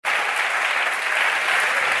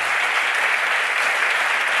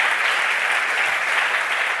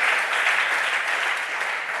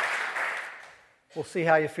We'll see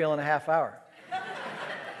how you feel in a half hour.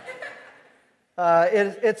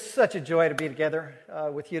 It's such a joy to be together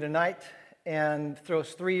with you tonight. And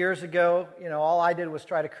those 3 years ago, all I did was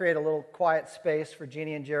try to create a little quiet space for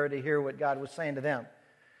Jeannie and Jared to hear what God was saying to them.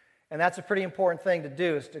 And that's a pretty important thing to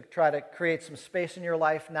do, is to try to create some space in your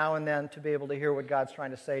life now and then to be able to hear what God's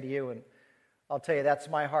trying to say to you. And I'll tell you, that's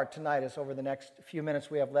my heart tonight, is over the next few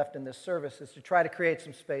minutes we have left in this service, is to try to create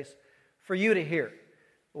some space for you to hear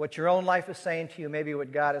what your own life is saying to you, maybe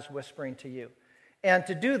what God is whispering to you. And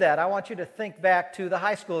to do that, I want you to think back to the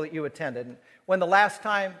high school that you attended, and when the last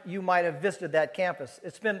time you might have visited that campus.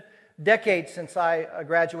 It's been decades since I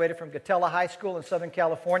graduated from Gatella High School in Southern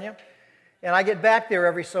California. And I get back there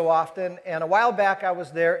every so often, and a while back I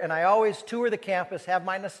was there, and I always tour the campus, have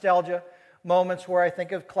my nostalgia moments where I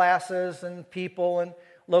think of classes and people and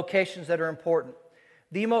locations that are important.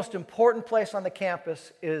 The most important place on the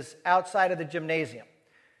campus is outside of the gymnasium.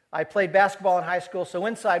 I played basketball in high school, so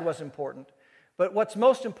inside was important. But what's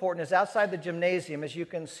most important is outside the gymnasium, as you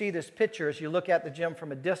can see this picture as you look at the gym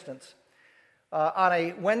from a distance. On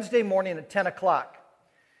a Wednesday morning at 10 o'clock,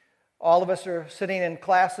 all of us are sitting in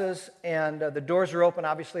classes, and the doors are open.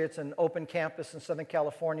 Obviously, it's an open campus in Southern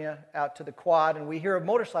California out to the quad, and we hear a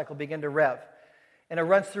motorcycle begin to rev. And it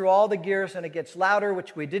runs through all the gears, and it gets louder,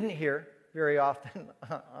 which we didn't hear very often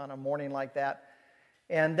on a morning like that.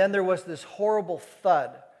 And then there was this horrible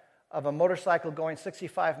thud of a motorcycle going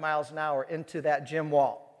 65 miles an hour into that gym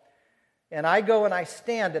wall. And I go and I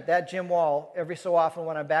stand at that gym wall every so often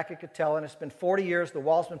when I'm back at Gatella, and it's been 40 years, the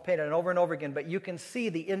wall's been painted over and over again, but you can see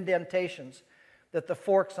the indentations that the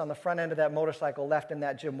forks on the front end of that motorcycle left in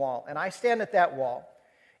that gym wall. And I stand at that wall,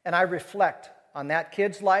 and I reflect on that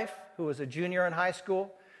kid's life, who was a junior in high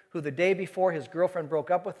school, who the day before his girlfriend broke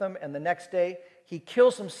up with him, and the next day he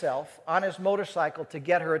kills himself on his motorcycle to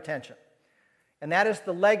get her attention. And that is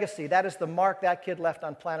the legacy, that is the mark that kid left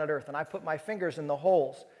on planet Earth. And I put my fingers in the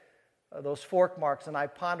holes, those fork marks, and I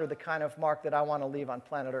ponder the kind of mark that I want to leave on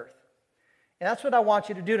planet Earth. And that's what I want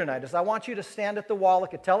you to do tonight, is I want you to stand at the wall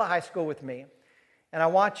at Gatella High School with me, and I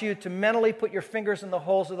want you to mentally put your fingers in the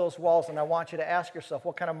holes of those walls, and I want you to ask yourself,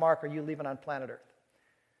 what kind of mark are you leaving on planet Earth?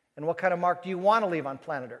 And what kind of mark do you want to leave on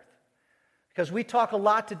planet Earth? Because we talk a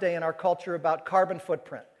lot today in our culture about carbon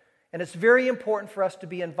footprint, and it's very important for us to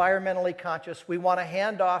be environmentally conscious. We want to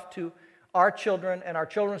hand off to our children and our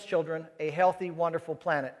children's children a healthy, wonderful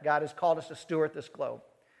planet. God has called us to steward this globe.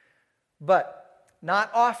 But not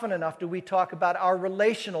often enough do we talk about our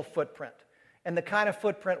relational footprint and the kind of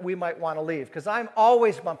footprint we might want to leave. Because I'm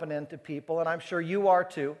always bumping into people, and I'm sure you are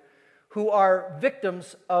too, who are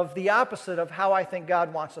victims of the opposite of how I think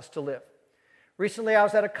God wants us to live. Recently I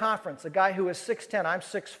was at a conference, a guy who is 6'10", I'm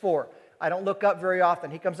 6'4". I don't look up very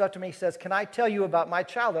often. He comes up to me, he says, "Can I tell you about my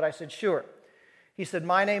childhood?" I said, "Sure." He said,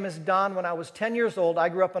 "My name is Don. When I was 10 years old, I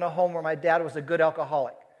grew up in a home where my dad was a good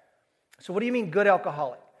alcoholic." So what do you mean good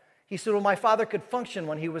alcoholic? He said, "Well, my father could function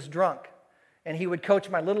when he was drunk. And he would coach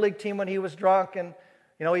my Little League team when he was drunk, and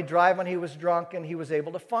he'd drive when he was drunk, and he was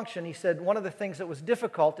able to function." He said, "One of the things that was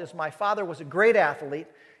difficult is my father was a great athlete,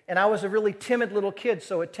 and I was a really timid little kid.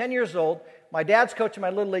 So at 10 years old, my dad's coaching my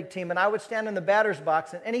Little League team, and I would stand in the batter's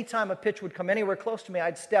box, and any time a pitch would come anywhere close to me,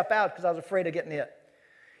 I'd step out because I was afraid of getting hit.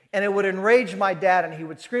 And it would enrage my dad, and he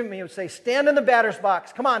would scream at me. He would say, 'Stand in the batter's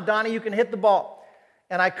box. Come on, Donnie, you can hit the ball.'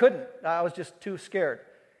 And I couldn't. I was just too scared."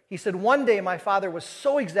 He said, "One day my father was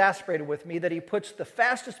so exasperated with me that he puts the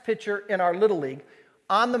fastest pitcher in our Little League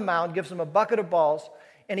on the mound, gives him a bucket of balls,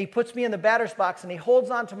 and he puts me in the batter's box, and he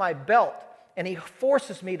holds onto my belt, and he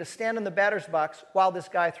forces me to stand in the batter's box while this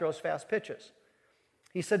guy throws fast pitches."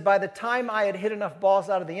 He said, "By the time I had hit enough balls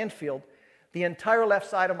out of the infield, the entire left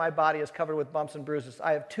side of my body is covered with bumps and bruises.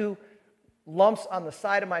 I have 2 lumps on the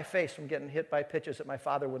side of my face from getting hit by pitches that my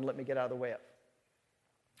father wouldn't let me get out of the way of."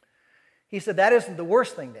 He said, "That isn't the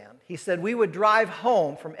worst thing, Dan." He said, "We would drive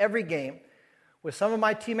home from every game with some of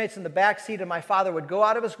my teammates in the back seat, and my father would go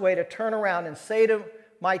out of his way to turn around and say to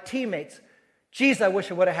my teammates, 'Geez, I wish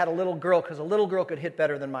I would have had a little girl, because a little girl could hit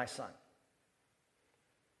better than my son.'"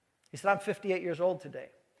 He said, "I'm 58 years old today.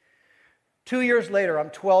 2 years later,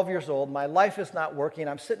 I'm 12 years old. My life is not working.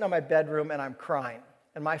 I'm sitting in my bedroom, and I'm crying.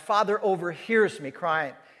 And my father overhears me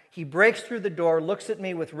crying. He breaks through the door, looks at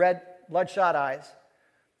me with red, bloodshot eyes,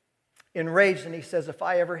 enraged, and he says, 'If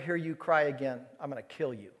I ever hear you cry again, I'm going to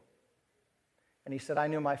kill you.'" And he said, "I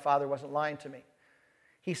knew my father wasn't lying to me."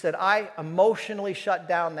 He said, "I emotionally shut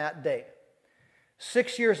down that day.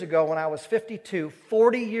 6 years ago, when I was 52,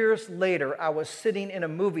 40 years later, I was sitting in a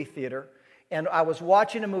movie theater, and I was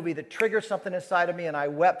watching a movie that triggered something inside of me, and I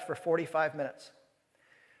wept for 45 minutes.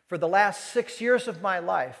 For the last 6 years of my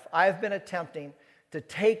life, I've been attempting to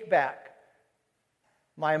take back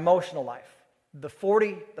my emotional life, the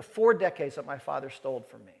 4 decades that my father stole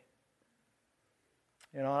from me.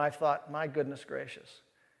 And I thought, my goodness gracious.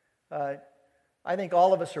 I think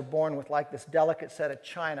all of us are born with like this delicate set of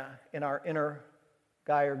china in our inner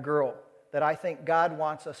guy or girl that I think God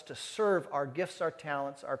wants us to serve our gifts, our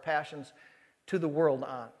talents, our passions to the world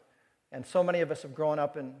on. And so many of us have grown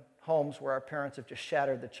up in homes where our parents have just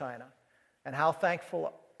shattered the china. And how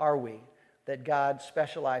thankful are we that God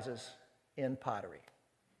specializes in pottery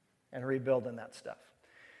and rebuilding that stuff.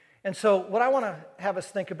 And so what I want to have us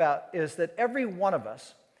think about is that every one of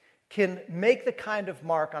us can make the kind of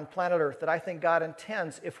mark on planet Earth that I think God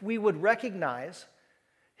intends if we would recognize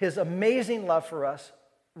His amazing love for us,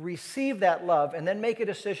 receive that love, and then make a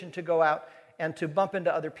decision to go out and to bump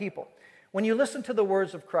into other people. When you listen to the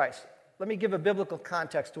words of Christ, let me give a biblical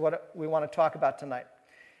context to what we want to talk about tonight.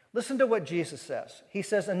 Listen to what Jesus says. He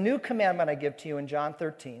says, "A new commandment I give to you," in John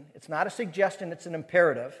 13. It's not a suggestion, it's an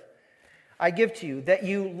imperative. "I give to you, that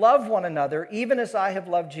you love one another, even as I have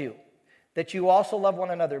loved you, that you also love one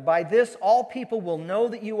another. By this, all people will know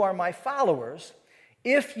that you are my followers,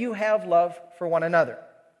 if you have love for one another."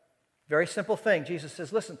 Very simple thing. Jesus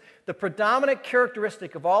says, listen, the predominant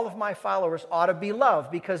characteristic of all of my followers ought to be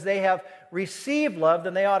love, because they have received love,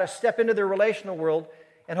 then they ought to step into their relational world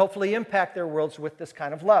and hopefully impact their worlds with this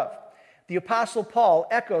kind of love. The Apostle Paul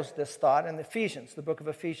echoes this thought in Ephesians, the book of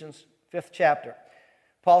Ephesians, 5th chapter.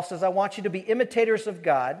 Paul says, "I want you to be imitators of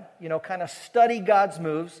God," kind of study God's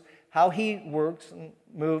moves, how He works and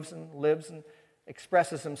moves and lives and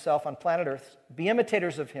expresses Himself on planet Earth. Be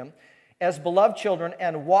imitators of Him as beloved children,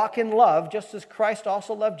 and walk in love, just as Christ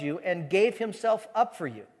also loved you and gave Himself up for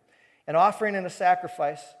you, an offering and a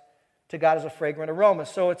sacrifice to God as a fragrant aroma.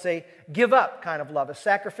 So it's a give up kind of love, a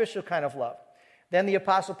sacrificial kind of love. Then the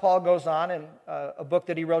Apostle Paul goes on in a book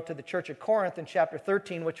that he wrote to the church at Corinth in chapter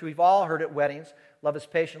 13, which we've all heard at weddings. Love is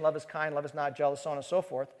patient, love is kind, love is not jealous, so on and so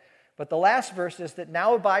forth. But the last verse is that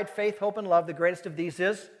now abide faith, hope, and love. The greatest of these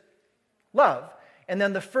is love. And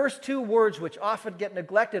then the first two words, which often get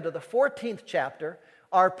neglected, of the 14th chapter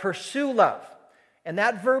are pursue love. And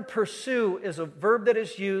that verb pursue is a verb that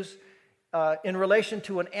is used in relation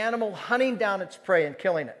to an animal hunting down its prey and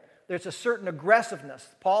killing it. There's a certain aggressiveness.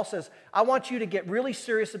 Paul says, I want you to get really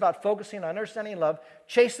serious about focusing on understanding love,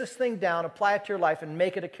 chase this thing down, apply it to your life, and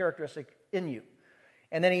make it a characteristic in you.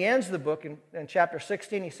 And then he ends the book in chapter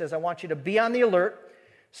 16. He says, I want you to be on the alert,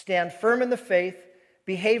 stand firm in the faith,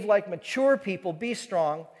 behave like mature people, be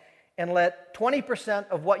strong, and let 20%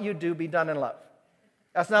 of what you do be done in love.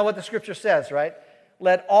 That's not what the scripture says, right?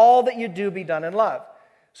 Let all that you do be done in love.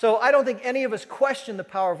 So I don't think any of us question the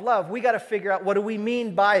power of love. We got to figure out, what do we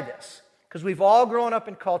mean by this? Because we've all grown up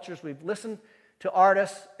in cultures, we've listened to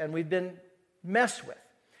artists, and we've been messed with.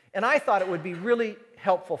 And I thought it would be really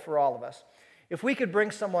helpful for all of us if we could bring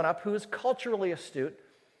someone up who is culturally astute,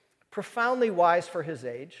 profoundly wise for his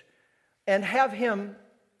age, and have him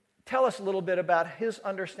tell us a little bit about his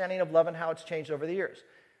understanding of love and how it's changed over the years.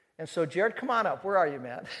 And so, Jared, come on up. Where are you,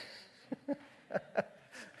 man?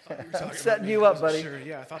 I'm setting you up, buddy. Sure.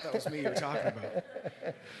 Yeah, I thought that was me you were talking about.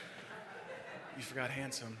 You forgot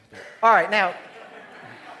handsome. But... All right, now,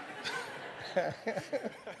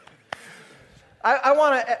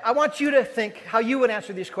 I want you to think how you would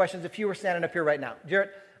answer these questions if you were standing up here right now. Jared,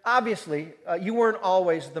 obviously, you weren't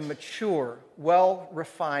always the mature,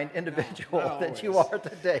 well-refined individual that you are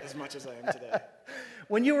today. As much as I am today.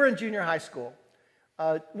 When you were in junior high school,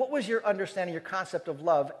 what was your understanding, your concept of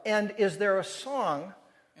love? And is there a song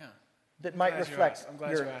that might reflect? I'm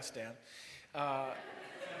glad you asked, Dan.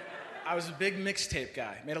 I was a big mixtape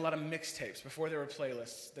guy. Made a lot of mixtapes. Before there were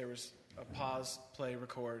playlists, there was a pause, play,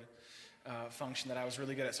 record function that I was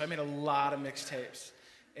really good at. So I made a lot of mixtapes.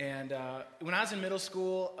 And when I was in middle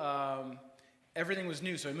school, everything was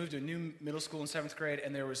new. So I moved to a new middle school in 7th grade,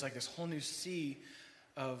 and there was like this whole new sea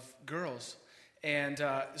of girls. And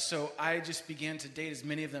so I just began to date as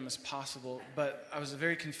many of them as possible. But I was a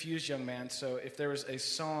very confused young man, so if there was a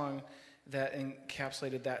song that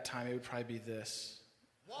encapsulated that time, it would probably be this.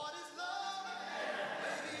 What is love?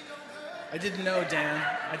 Baby, don't hurt. I didn't know, Dan.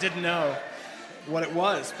 I didn't know what it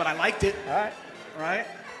was, but I liked it. All right. Right?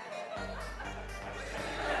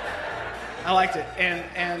 I liked it.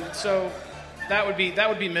 And so that would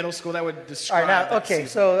be middle school. That would describe. All right, now, okay,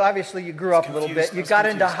 so obviously you grew up a little bit. You got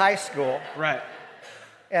into high school. Right.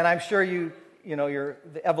 And I'm sure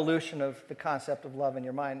the evolution of the concept of love in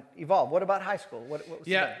your mind evolved. What about high school? What was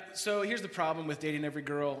so here's the problem with dating every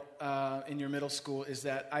girl in your middle school is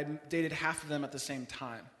that I dated half of them at the same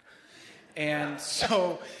time. And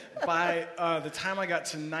so by the time I got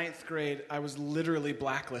to 9th grade, I was literally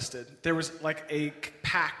blacklisted. There was like a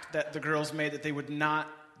pact that the girls made that they would not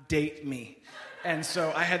date me. And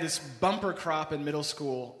so I had this bumper crop in middle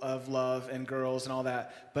school of love and girls and all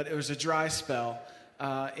that, but it was a dry spell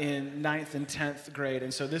in 9th and 10th grade.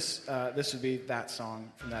 And so this would be that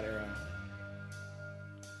song from that era.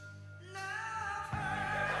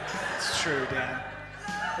 It's true, Dan.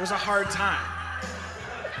 It was a hard time.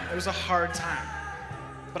 It was a hard time.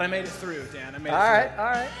 But I made it through, Dan. I made it through.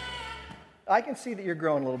 All right. I can see that you're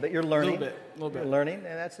growing a little bit. You're learning. A little bit. You're learning,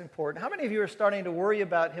 and that's important. How many of you are starting to worry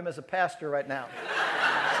about him as a pastor right now?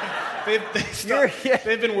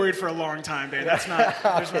 They've been worried for a long time, Dan. That's not,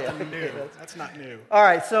 there's nothing new. That's not new. All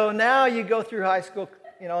right, so now you go through high school,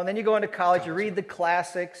 and then you go into college, you read the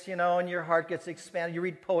classics, and your heart gets expanded. You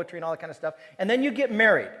read poetry and all that kind of stuff. And then you get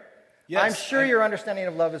married. Yes, I'm sure your understanding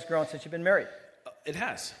of love has grown since you've been married. It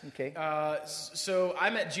has. Okay. So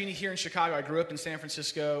I met Jeannie here in Chicago. I grew up in San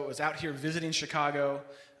Francisco, was out here visiting Chicago,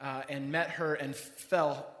 and met her and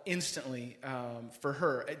fell instantly for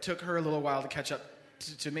her. It took her a little while to catch up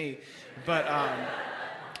to me, but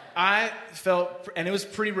I felt, and it was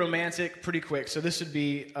pretty romantic, pretty quick. So this would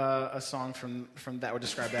be a song from that would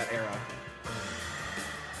describe that era.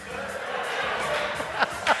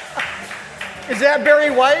 Is that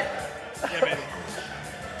Barry White? Yeah, baby.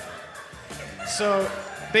 So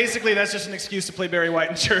basically, that's just an excuse to play Barry White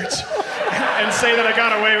in church and say that I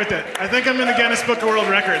got away with it. I think I'm in the Guinness Book of World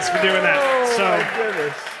Records for doing that. My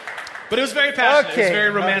goodness. But it was very passionate. Okay. It was a very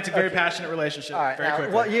romantic, very passionate relationship. All right. Very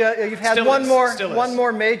quickly. Well, you've had Still one is.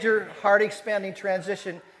 more major heart-expanding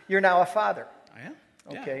transition. You're now a father. I am.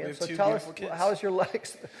 Okay, Yeah, and so two tell us, beautiful kids. how's your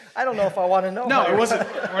legs? I don't know if I want to know. No, it wasn't.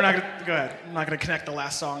 We're not going to, go ahead. I'm not going to connect the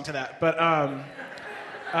last song to that. But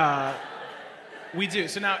we do.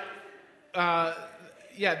 So now,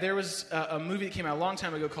 there was a movie that came out a long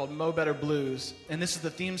time ago called Mo Better Blues, and this is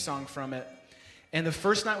the theme song from it. And the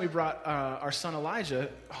first night we brought our son Elijah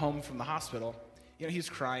home from the hospital, he was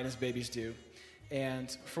crying as babies do.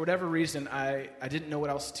 And for whatever reason, I didn't know what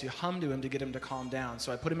else to hum to him to get him to calm down.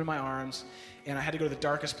 So I put him in my arms, and I had to go to the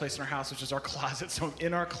darkest place in our house, which is our closet. So I'm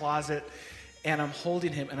in our closet, and I'm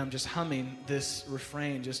holding him, and I'm just humming this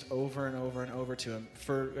refrain just over and over and over to him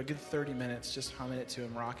for a good 30 minutes, just humming it to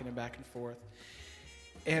him, rocking him back and forth.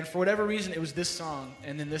 And for whatever reason, it was this song,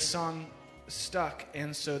 and then this song stuck,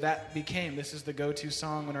 and so this is the go-to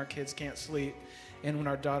song when our kids can't sleep. And when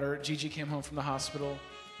our daughter Gigi came home from the hospital,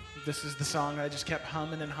 this is the song that I just kept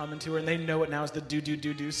humming and humming to her, and they know it now as the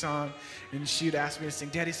do-do-do-do song. And she'd ask me to sing,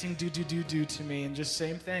 "Daddy, sing do-do-do-do to me," and just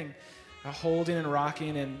same thing, holding and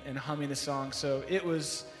rocking and humming the song. So it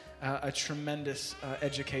was a tremendous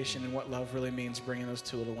education in what love really means, bringing those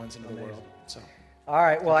two little ones into the world. So, all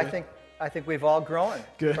right, well, I think we've all grown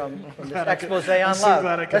from this expose on I'm love. so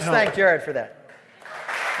glad I could Let's help. thank Jared for that.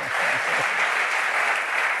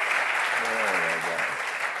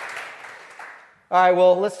 All right,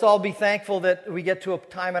 well, let's all be thankful that we get to a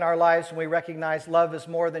time in our lives when we recognize love is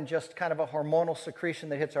more than just kind of a hormonal secretion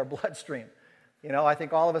that hits our bloodstream. I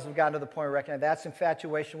think all of us have gotten to the point where we recognize that's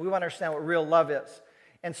infatuation. We want to understand what real love is.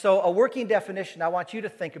 And so a working definition I want you to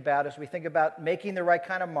think about as we think about making the right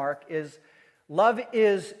kind of mark is love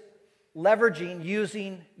is leveraging,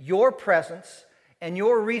 using your presence and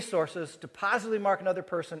your resources to positively mark another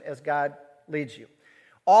person as God leads you.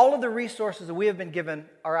 All of the resources that we have been given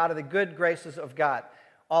are out of the good graces of God.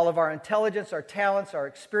 All of our intelligence, our talents, our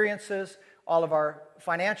experiences, all of our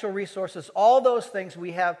financial resources, all those things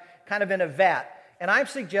we have kind of in a vat. And I'm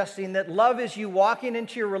suggesting that love is you walking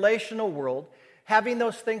into your relational world, having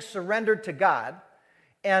those things surrendered to God,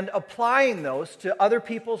 and applying those to other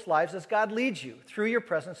people's lives as God leads you through your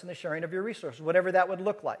presence and the sharing of your resources, whatever that would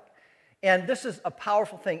look like. And this is a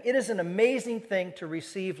powerful thing. It is an amazing thing to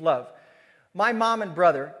receive love. My mom and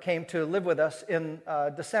brother came to live with us in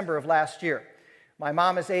December of last year. My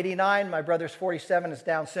mom is 89, my brother's 47, has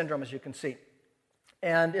Down syndrome, as you can see.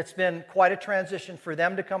 And it's been quite a transition for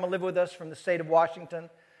them to come and live with us from the state of Washington.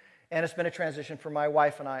 And it's been a transition for my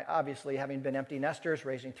wife and I, obviously, having been empty nesters,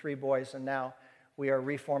 raising 3 boys, and now we are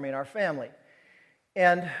reforming our family.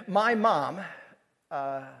 And my mom,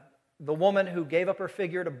 the woman who gave up her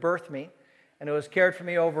figure to birth me, and who has cared for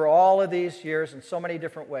me over all of these years in so many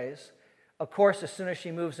different ways, of course, as soon as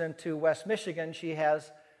she moves into West Michigan, she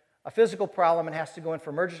has a physical problem and has to go in for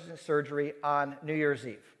emergency surgery on New Year's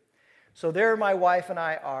Eve. So there my wife and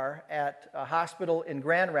I are at a hospital in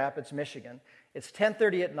Grand Rapids, Michigan. It's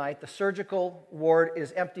 10:30 at night. The surgical ward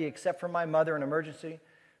is empty except for my mother in emergency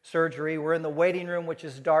surgery. We're in the waiting room, which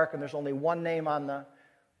is dark, and there's only one name on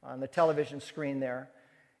the television screen there.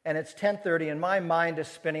 And it's 10:30, and my mind is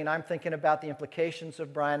spinning. I'm thinking about the implications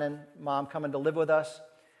of Brian and Mom coming to live with us.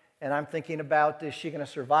 And I'm thinking about, is she going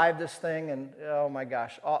to survive this thing? And oh my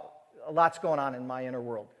gosh, a lot's going on in my inner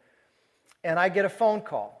world. And I get a phone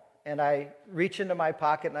call. And I reach into my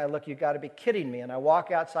pocket and I look, you got to be kidding me. And I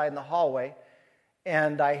walk outside in the hallway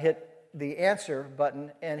and I hit the answer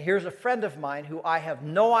button. And here's a friend of mine who I have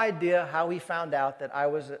no idea how he found out that I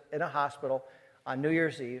was in a hospital on New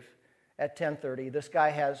Year's Eve at 10:30. This guy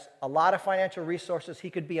has a lot of financial resources.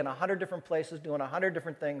 He could be in 100 different places doing 100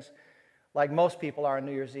 different things like most people are on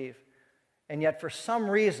New Year's Eve. And yet for some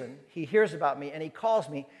reason, he hears about me and he calls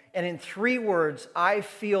me. And in 3 words, I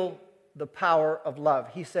feel the power of love.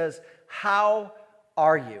 He says, "How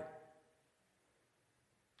are you?"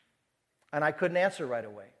 And I couldn't answer right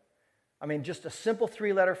away. I mean, just a simple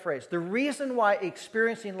 3-letter phrase. The reason why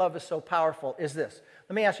experiencing love is so powerful is this.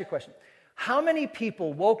 Let me ask you a question. How many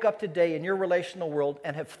people woke up today in your relational world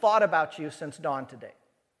and have thought about you since dawn today?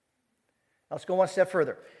 Now, let's go one step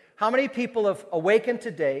further. How many people have awakened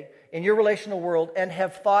today in your relational world and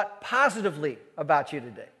have thought positively about you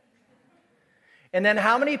today? And then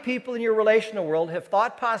how many people in your relational world have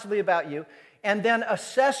thought positively about you and then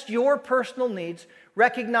assessed your personal needs,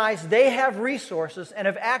 recognized they have resources, and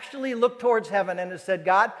have actually looked towards heaven and have said,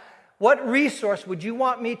 "God, what resource would you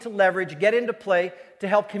want me to leverage, get into play to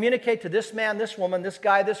help communicate to this man, this woman, this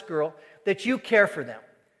guy, this girl, that you care for them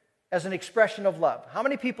as an expression of love?" How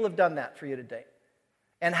many people have done that for you today?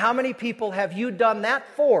 And how many people have you done that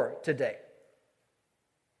for today?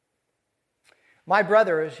 My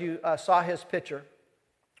brother, as you saw his picture,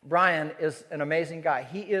 Brian is an amazing guy.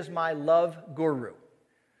 He is my love guru.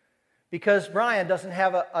 Because Brian doesn't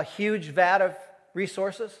have a huge vat of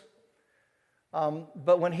resources,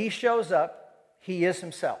 but when he shows up, he is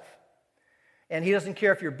himself. And he doesn't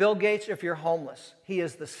care if you're Bill Gates or if you're homeless. He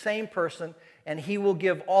is the same person, and he will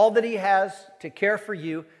give all that he has to care for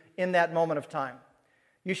you in that moment of time.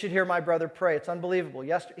 You should hear my brother pray. It's unbelievable.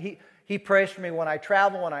 He prays for me when I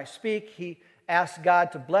travel, when I speak. He asks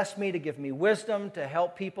God to bless me, to give me wisdom, to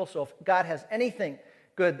help people. So if God has anything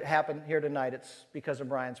good happen here tonight, it's because of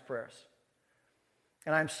Brian's prayers.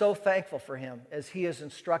 And I'm so thankful for him as he has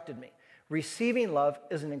instructed me. Receiving love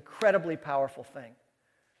is an incredibly powerful thing.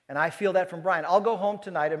 And I feel that from Brian. I'll go home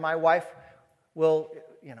tonight and my wife will,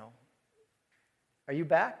 "Are you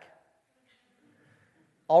back?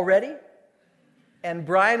 Already?" And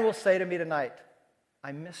Brian will say to me tonight,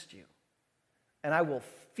 "I missed you." And I will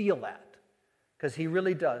feel that because he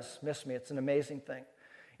really does miss me. It's an amazing thing.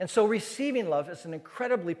 And so receiving love is an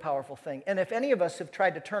incredibly powerful thing. And if any of us have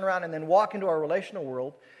tried to turn around and then walk into our relational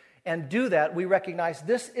world and do that, we recognize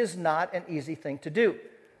this is not an easy thing to do.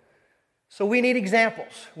 So we need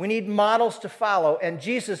examples. We need models to follow. And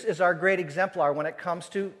Jesus is our great exemplar when it comes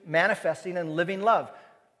to manifesting and living love.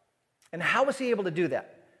 And how was he able to do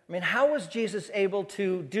that? I mean, how was Jesus able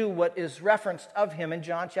to do what is referenced of him in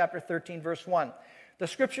John chapter 13, verse 1? The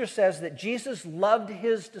scripture says that Jesus loved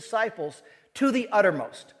his disciples to the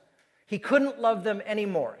uttermost. He couldn't love them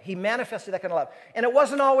anymore. He manifested that kind of love. And it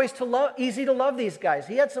wasn't always easy to love these guys.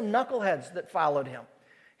 He had some knuckleheads that followed him.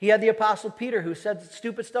 He had the Apostle Peter who said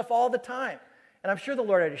stupid stuff all the time. And I'm sure the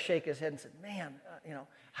Lord had to shake his head and said, "Man,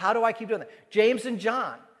 how do I keep doing that?" James and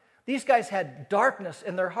John. These guys had darkness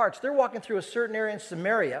in their hearts. They're walking through a certain area in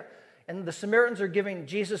Samaria, and the Samaritans are giving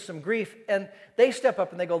Jesus some grief, and they step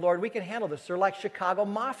up and they go, "Lord, we can handle this." They're like Chicago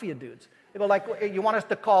mafia dudes. They go like, "You want us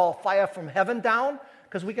to call fire from heaven down?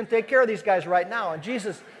 Because we can take care of these guys right now." And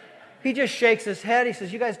Jesus, he just shakes his head. He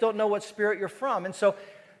says, "You guys don't know what spirit you're from." And so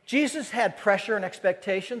Jesus had pressure and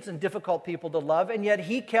expectations and difficult people to love, and yet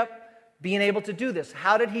he kept being able to do this.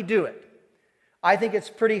 How did he do it? I think it's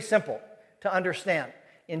pretty simple to understand.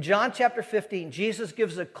 In John chapter 15, Jesus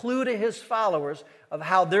gives a clue to his followers of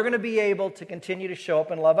how they're going to be able to continue to show up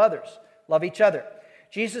and love others, love each other.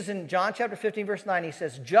 Jesus in John chapter 15, verse 9, he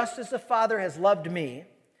says, "Just as the Father has loved me,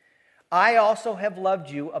 I also have loved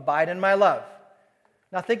you. Abide in my love."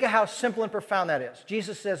 Now think of how simple and profound that is.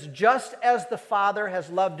 Jesus says, "Just as the Father has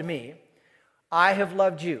loved me, I have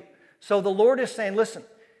loved you." So the Lord is saying, listen,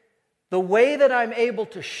 the way that I'm able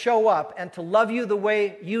to show up and to love you the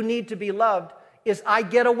way you need to be loved is I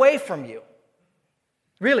get away from you.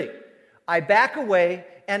 Really. I back away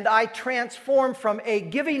and I transform from a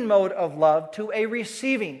giving mode of love to a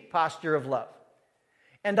receiving posture of love.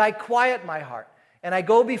 And I quiet my heart and I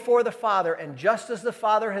go before the Father, and just as the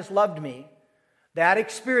Father has loved me, that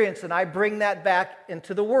experience, and I bring that back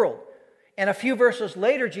into the world. And a few verses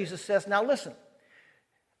later, Jesus says, "Now listen,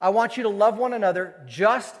 I want you to love one another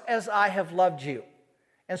just as I have loved you."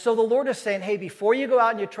 And so the Lord is saying, hey, before you go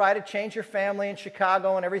out and you try to change your family in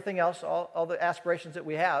Chicago and everything else, all the aspirations that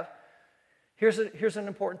we have, here's an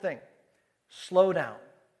important thing. Slow down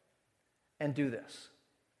and do this.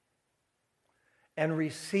 And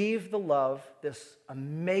receive the love, this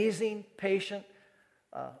amazing, patient,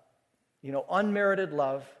 unmerited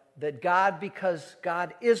love that God, because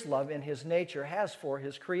God is love in his nature, has for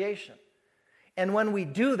his creation. And when we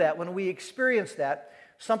do that, when we experience that,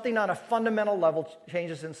 something on a fundamental level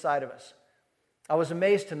changes inside of us. I was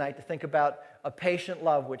amazed tonight to think about a patient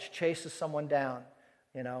love which chases someone down,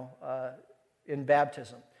 in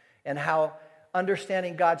baptism, and how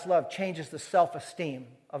understanding God's love changes the self-esteem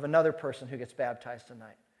of another person who gets baptized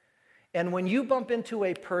tonight. And when you bump into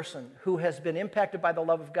a person who has been impacted by the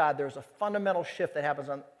love of God, there's a fundamental shift that happens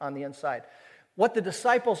on the inside. What the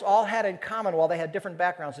disciples all had in common, while they had different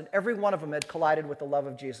backgrounds, and every one of them had collided with the love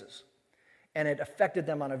of Jesus. And it affected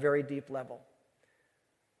them on a very deep level.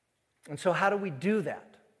 And so how do we do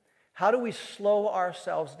that? How do we slow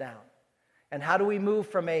ourselves down? And how do we move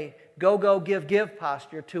from a go, go, give, give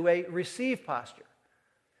posture to a receive posture?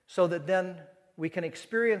 So that then we can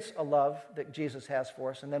experience a love that Jesus has for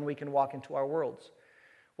us, and then we can walk into our worlds.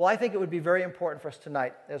 Well, I think it would be very important for us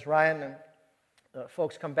tonight, as Ryan and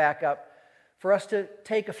folks come back up, for us to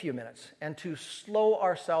take a few minutes and to slow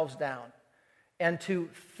ourselves down and to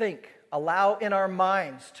think, allow in our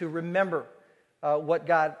minds to remember what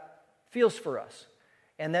God feels for us,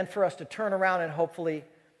 and then for us to turn around and hopefully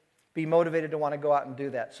be motivated to want to go out and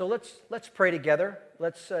do that. So let's pray together.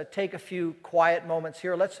 Let's take a few quiet moments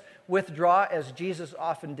here. Let's withdraw as Jesus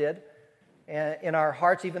often did. And in our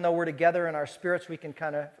hearts, even though we're together in our spirits, we can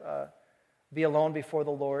kind of be alone before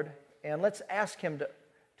the Lord. And let's ask him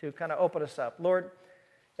to kind of open us up. Lord,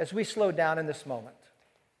 as we slow down in this moment,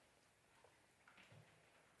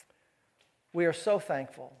 we are so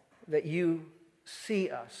thankful that you see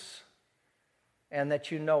us and that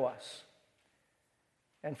you know us.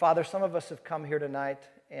 And Father, some of us have come here tonight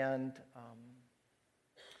and,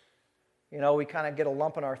 we kind of get a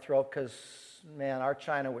lump in our throat because, man, our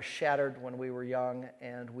China was shattered when we were young,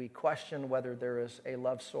 and we question whether there is a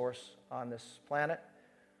love source on this planet.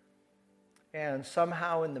 And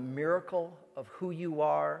somehow in the miracle of who you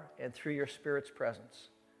are and through your Spirit's presence,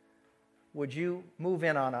 would you move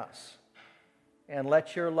in on us and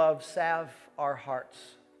let your love salve our hearts?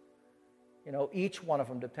 Each one of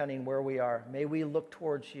them, depending where we are. May we look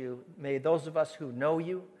towards you. May those of us who know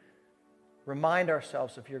you remind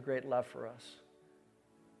ourselves of your great love for us.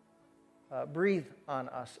 Breathe on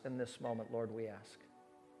us in this moment, Lord, we ask.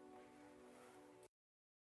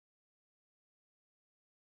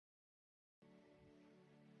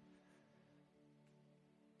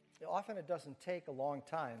 Often it doesn't take a long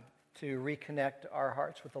time to reconnect our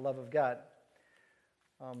hearts with the love of God.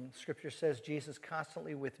 Scripture says Jesus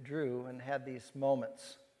constantly withdrew and had these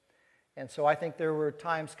moments. And so I think there were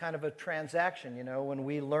times kind of a transaction, when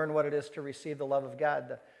we learn what it is to receive the love of God.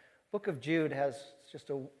 The book of Jude has just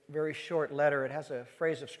a very short letter. It has a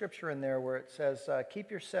phrase of Scripture in there where it says,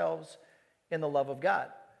 keep yourselves in the love of God.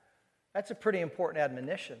 That's a pretty important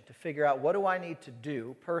admonition to figure out what do I need to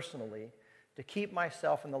do personally to keep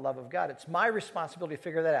myself in the love of God. It's my responsibility to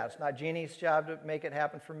figure that out. It's not Jeannie's job to make it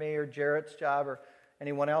happen for me, or Jarrett's job, or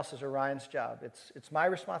anyone else's, or Ryan's job. It's my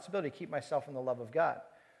responsibility to keep myself in the love of God.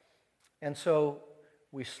 And so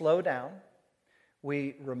we slow down.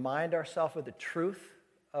 We remind ourselves of the truth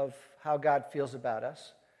of how God feels about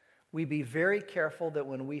us. We be very careful that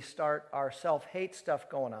when we start our self-hate stuff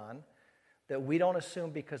going on, that we don't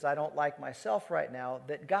assume because I don't like myself right now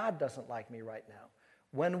that God doesn't like me right now.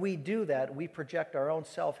 When we do that, we project our own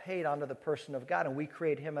self-hate onto the person of God, and we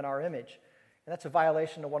create him in our image. And that's a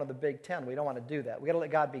violation of one of the big 10. We don't want to do that. We got to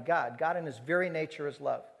let God be God. God in his very nature is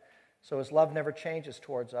love. So his love never changes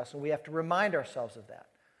towards us, and we have to remind ourselves of that.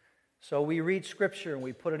 So we read Scripture and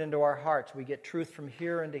we put it into our hearts. We get truth from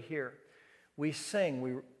here into here. We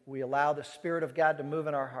sing. We allow the Spirit of God to move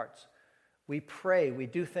in our hearts. We pray. We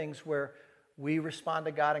do things where we respond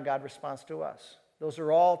to God and God responds to us. Those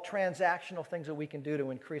are all transactional things that we can do to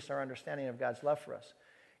increase our understanding of God's love for us.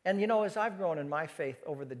 And as I've grown in my faith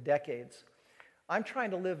over the decades, I'm trying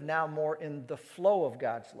to live now more in the flow of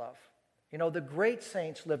God's love. The great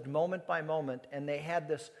saints lived moment by moment, and they had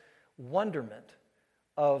this wonderment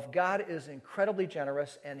of God is incredibly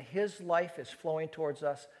generous, and his life is flowing towards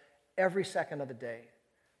us every second of the day.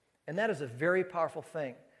 And that is a very powerful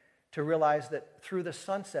thing, to realize that through the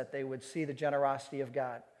sunset they would see the generosity of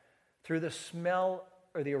God. Through the smell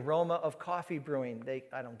or the aroma of coffee brewing,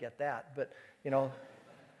 I don't get that, but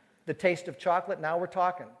the taste of chocolate, now we're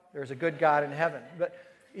talking. There's a good God in heaven. But,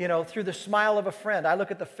 through the smile of a friend, I look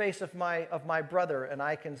at the face of my brother and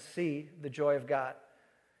I can see the joy of God.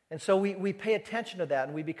 And so we pay attention to that,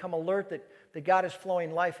 and we become alert that God is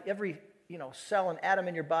flowing life. Every, cell and atom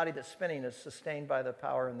in your body that's spinning is sustained by the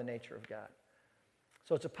power and the nature of God.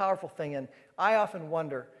 So it's a powerful thing. And I often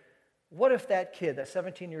wonder, what if that kid, that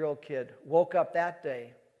 17-year-old kid, woke up that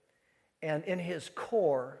day And in his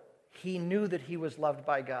core, he knew that he was loved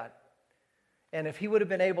by God. And if he would have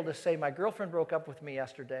been able to say, my girlfriend broke up with me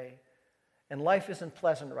yesterday, and life isn't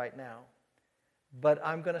pleasant right now, but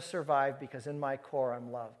I'm going to survive because in my core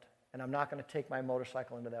I'm loved, and I'm not going to take my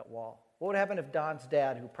motorcycle into that wall. What would happen if Don's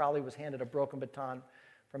dad, who probably was handed a broken baton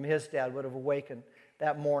from his dad, would have awakened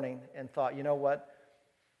that morning and thought, you know what,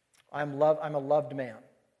 I'm a loved man.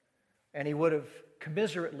 And he would have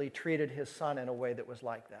commiserately treated his son in a way that was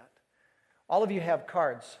like that. All of you have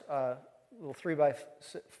cards, little 3x6,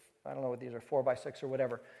 I don't know what these are, 4x6 or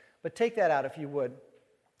whatever. But take that out if you would.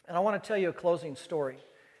 And I want to tell you a closing story.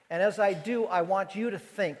 And as I do, I want you to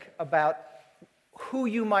think about who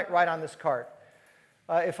you might write on this card.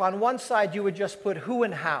 If on one side you would just put who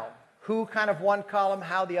and how. Who kind of one column,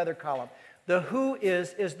 how the other column. The who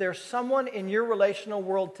is there someone in your relational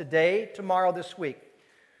world today, tomorrow, this week,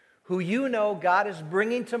 who you know God is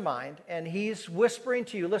bringing to mind, and he's whispering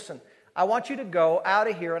to you, listen, I want you to go out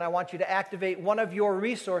of here and I want you to activate one of your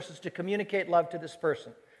resources to communicate love to this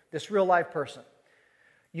person, this real life person.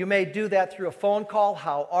 You may do that through a phone call,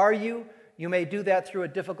 how are you? You may do that through a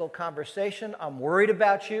difficult conversation, I'm worried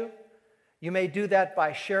about you. You may do that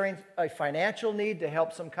by sharing a financial need to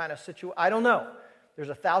help some kind of situation. I don't know. There's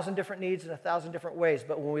 1,000 different needs in 1,000 different ways,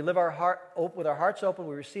 but when we live with our hearts open,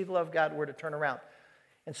 we receive the love of God, we're to turn around.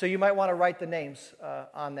 And so you might want to write the names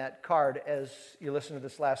on that card as you listen to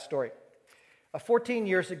this last story. 14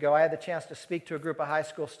 years ago, I had the chance to speak to a group of high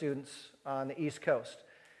school students on the East Coast.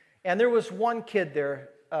 And there was one kid there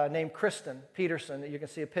named Kristen Peterson that you can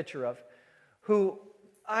see a picture of, who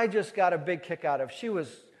I just got a big kick out of. She was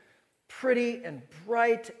pretty and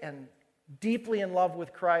bright and deeply in love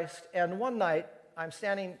with Christ. And one night, I'm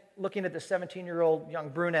standing looking at the 17-year-old young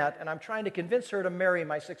brunette, and I'm trying to convince her to marry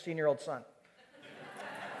my 16-year-old son.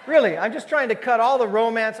 Really, I'm just trying to cut all the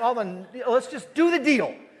romance, let's just do the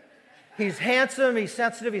deal. He's handsome, he's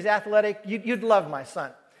sensitive, he's athletic. You'd love my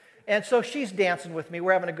son. And so she's dancing with me.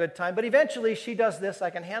 We're having a good time. But eventually she does this. I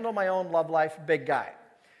can handle my own love life, big guy.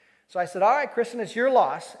 So I said, all right, Kristen, it's your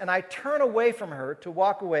loss. And I turn away from her to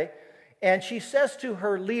walk away. And she says to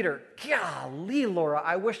her leader, golly, Laura,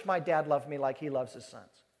 I wish my dad loved me like he loves his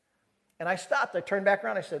sons. And I stopped. I turned back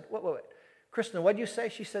around. I said, wait. Kristen, what'd you say?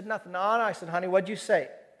 She said, nothing. No. I said, honey, what'd you say?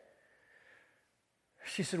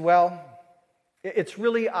 She said, well, it's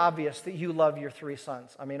really obvious that you love your 3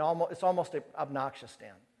 sons. I mean, it's almost obnoxious,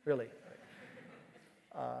 Dan, really.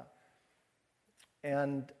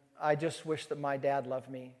 And I just wish that my dad loved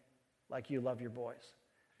me like you love your boys.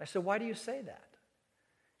 I said, why do you say that?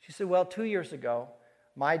 She said, well, 2 years ago,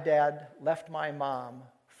 my dad left my mom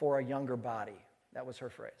for a younger body. That was her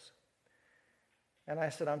phrase. And I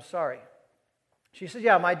said, I'm sorry. She said,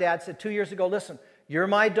 yeah, my dad said 2 years ago, listen, you're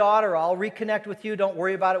my daughter, I'll reconnect with you, don't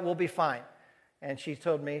worry about it, we'll be fine. And she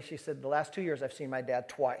told me, she said, the last 2 years I've seen my dad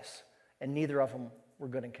twice, and neither of them were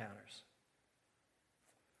good encounters.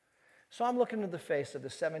 So I'm looking into the face of the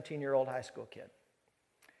 17-year-old high school kid.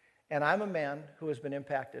 And I'm a man who has been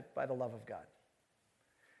impacted by the love of God.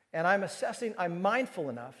 And I'm mindful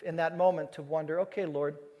enough in that moment to wonder, okay,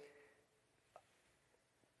 Lord,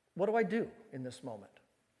 what do I do in this moment?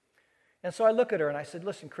 And so I look at her and I said,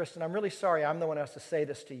 listen, Kristen, I'm really sorry I'm the one who has to say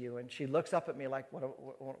this to you. And she looks up at me like, what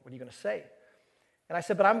are you going to say? And I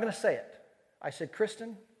said, but I'm going to say it. I said,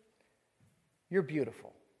 Kristen, you're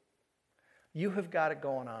beautiful. You have got it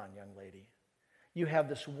going on, young lady. You have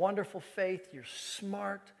this wonderful faith. You're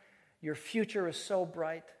smart. Your future is so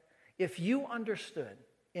bright. If you understood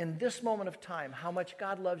in this moment of time how much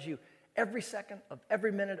God loves you every second of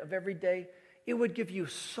every minute of every day, it would give you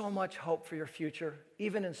so much hope for your future,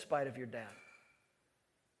 even in spite of your dad.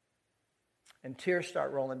 And tears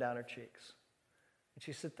start rolling down her cheeks. And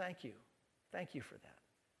she said, thank you. Thank you for that.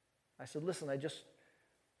 I said, listen,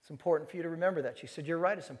 it's important for you to remember that. She said, you're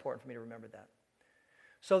right, it's important for me to remember that.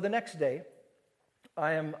 So the next day,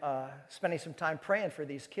 I am spending some time praying for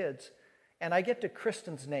these kids, and I get to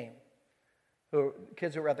Kristen's name,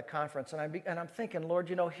 kids who were at the conference, and I'm thinking, Lord,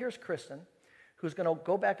 here's Kristen, who's going to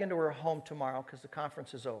go back into her home tomorrow because the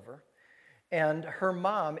conference is over, and her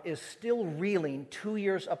mom is still reeling 2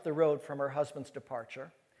 years up the road from her husband's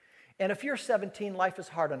departure. And if you're 17, life is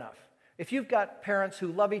hard enough. If you've got parents who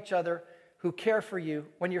love each other, who care for you,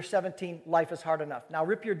 when you're 17, life is hard enough. Now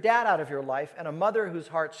rip your dad out of your life and a mother whose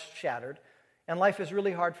heart's shattered, and life is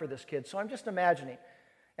really hard for this kid. So I'm just imagining,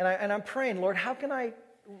 and I'm praying, Lord,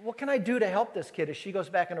 what can I do to help this kid as she goes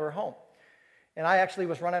back into her home? And I actually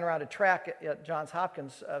was running around a track at Johns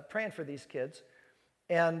Hopkins praying for these kids,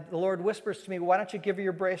 and the Lord whispers to me, why don't you give her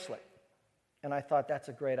your bracelet? And I thought, that's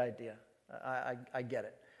a great idea. I get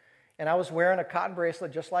it. And I was wearing a cotton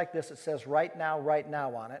bracelet just like this. It says right now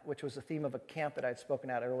on it, which was the theme of a camp that I'd spoken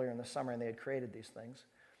at earlier in the summer, and they had created these things.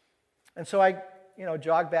 And so I,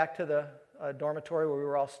 jogged back to the dormitory where we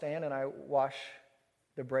were all staying, and I washed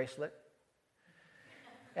the bracelet.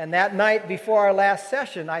 And that night before our last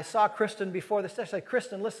session, I saw Kristen before the session. I said,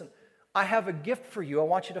 Kristen, listen, I have a gift for you. I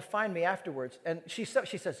want you to find me afterwards. And she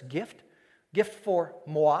says, gift? Gift for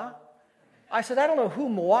moi? I said, I don't know who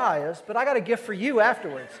moi is, but I got a gift for you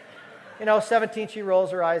afterwards. 17, she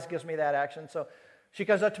rolls her eyes, gives me that action. So she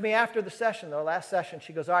comes up to me after the session, the last session.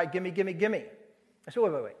 She goes, all right, gimme. I said,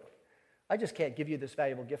 wait. I just can't give you this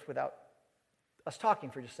valuable gift without us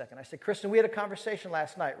talking for just a second. I said, Kristen, we had a conversation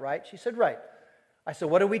last night, right? She said, right. I said,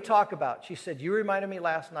 what did we talk about? She said, you reminded me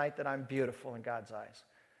last night that I'm beautiful in God's eyes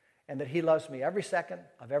and that he loves me every second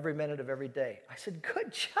of every minute of every day. I said,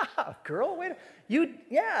 good job, girl.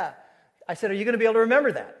 Yeah. I said, are you going to be able to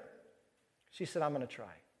remember that? She said, I'm going to try.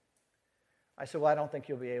 I said, well, I don't think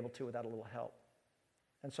you'll be able to without a little help.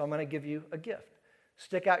 And so I'm going to give you a gift.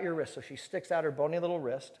 Stick out your wrist. So she sticks out her bony little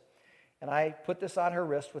wrist, and I put this on her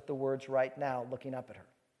wrist with the words right now, looking up at her.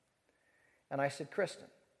 And I said, Kristen,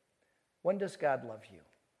 when does God love you?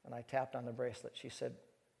 And I tapped on the bracelet. She said,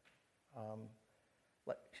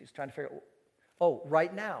 she's trying to figure out,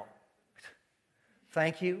 right now.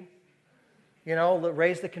 Thank you.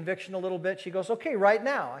 Raise the conviction a little bit. She goes, okay, right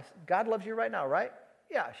now. I said, God loves you right now, right?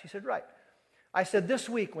 Yeah, she said, right. I said, this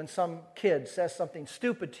week when some kid says something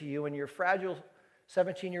stupid to you and your fragile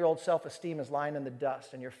 17-year-old self-esteem is lying in the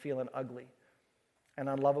dust and you're feeling ugly and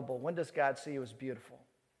unlovable, when does God see you as beautiful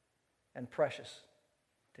and precious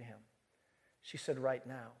to him? She said, right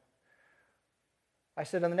now. I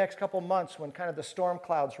said, in the next couple months when kind of the storm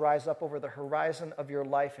clouds rise up over the horizon of your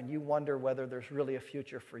life and you wonder whether there's really a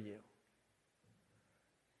future for you,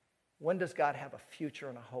 when does God have a future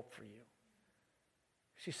and a hope for you?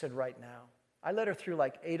 She said, right now. I led her through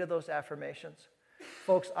like 8 of those affirmations.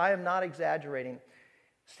 Folks, I am not exaggerating.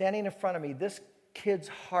 Standing in front of me, this kid's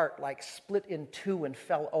heart like split in two and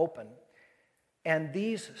fell open. And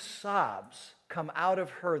these sobs come out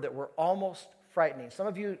of her that were almost frightening. Some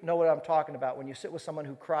of you know what I'm talking about when you sit with someone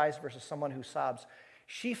who cries versus someone who sobs.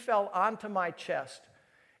 She fell onto my chest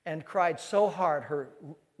and cried so hard. Her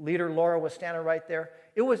leader, Laura, was standing right there.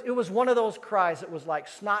 It was one of those cries that was like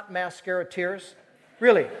snot mascara tears.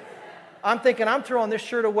 Really. I'm thinking I'm throwing this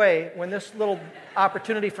shirt away when this little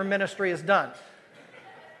opportunity for ministry is done.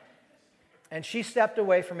 And she stepped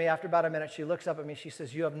away from me after about a minute. She looks up at me. She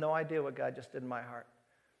says, you have no idea what God just did in my heart.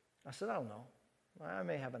 I said, I don't know. I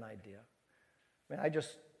may have an idea. I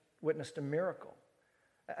just witnessed a miracle.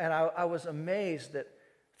 And I was amazed that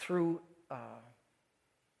through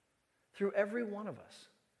every one of us,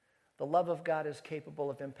 the love of God is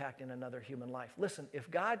capable of impacting another human life. Listen,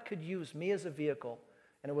 if God could use me as a vehicle,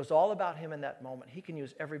 and it was all about him in that moment, he can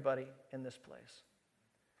use everybody in this place.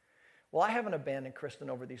 Well, I haven't abandoned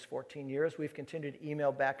Kristen over these 14 years. We've continued to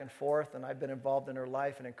email back and forth, and I've been involved in her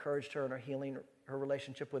life and encouraged her in her healing, her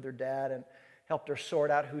relationship with her dad, and helped her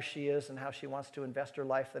sort out who she is and how she wants to invest her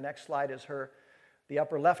life. The next slide is her. The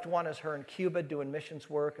upper left one is her in Cuba doing missions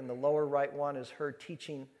work, and the lower right one is her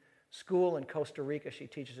teaching school in Costa Rica. She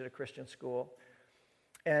teaches at a Christian school.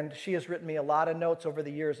 And she has written me a lot of notes over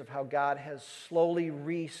the years of how God has slowly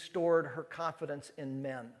restored her confidence in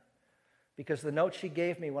men. Because the note she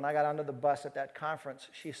gave me when I got onto the bus at that conference,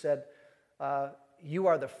 she said, you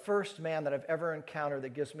are the first man that I've ever encountered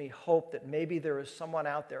that gives me hope that maybe there is someone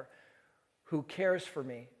out there who cares for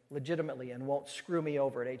me legitimately and won't screw me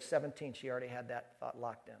over. At age 17, she already had that thought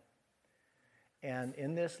locked in. And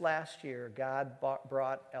in this last year, God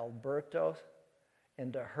brought Alberto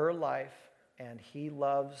into her life, and he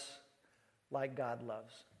loves like God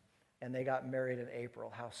loves. And they got married in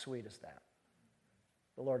April. How sweet is that?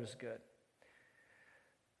 The Lord is good.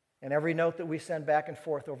 And every note that we send back and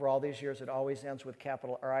forth over all these years, it always ends with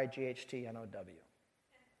capital RIGHTNOW,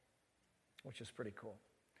 which is pretty cool.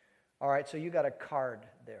 All right, so you got a card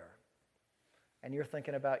there, and you're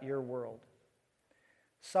thinking about your world.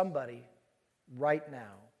 Somebody right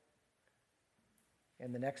now,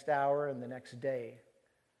 in the next hour and the next day,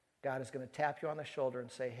 God is going to tap you on the shoulder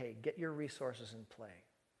and say, hey, get your resources in play.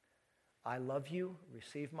 I love you.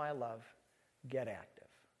 Receive my love. Get active.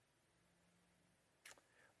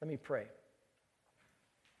 Let me pray.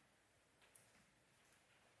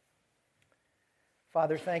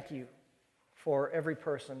 Father, thank you for every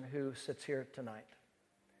person who sits here tonight.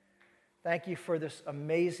 Thank you for this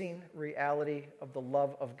amazing reality of the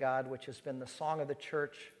love of God, which has been the song of the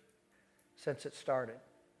church since it started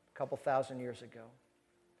a couple thousand years ago.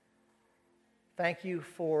 Thank you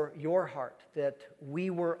for your heart, that we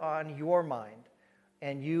were on your mind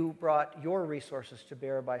and you brought your resources to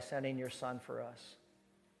bear by sending your Son for us.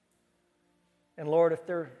 And Lord, if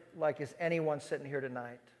there is anyone sitting here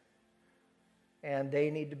tonight and they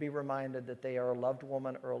need to be reminded that they are a loved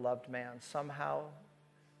woman or a loved man, somehow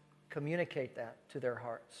communicate that to their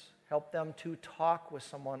hearts. Help them to talk with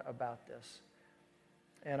someone about this.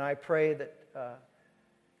 And I pray that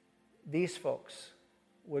these folks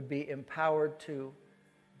would be empowered to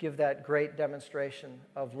give that great demonstration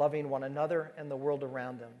of loving one another and the world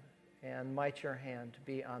around them. And might your hand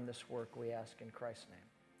be on this work, we ask in Christ's name.